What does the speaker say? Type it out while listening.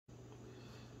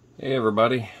Hey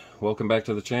everybody, welcome back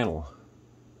to the channel.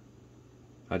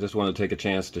 I just want to take a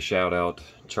chance to shout out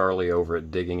Charlie over at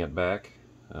Digging It Back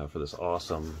for this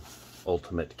awesome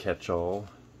ultimate catch-all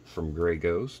from Grey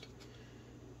Ghost.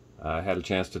 I had a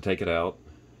chance to take it out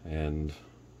and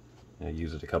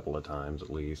use it a couple of times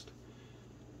at least.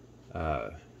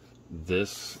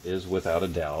 This is without a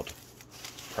doubt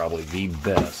probably the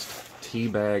best tea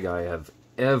bag I have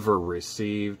ever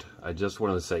received. I just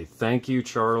want to say thank you,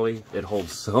 Charlie. It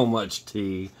holds so much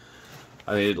tea.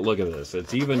 I mean, look at this.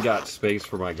 It's even got space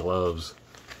for my gloves.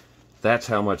 That's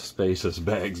how much space this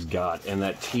bag's got. And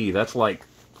that tea, that's like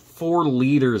 4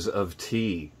 liters of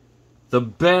tea. The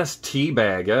best tea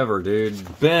bag ever,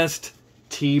 dude. Best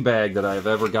tea bag that I've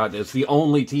ever gotten. It's the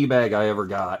only tea bag I ever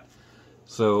got.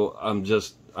 So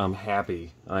I'm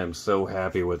happy. I am so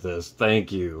happy with this.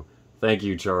 Thank you. Thank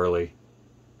you, Charlie.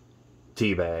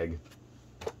 Tea bag.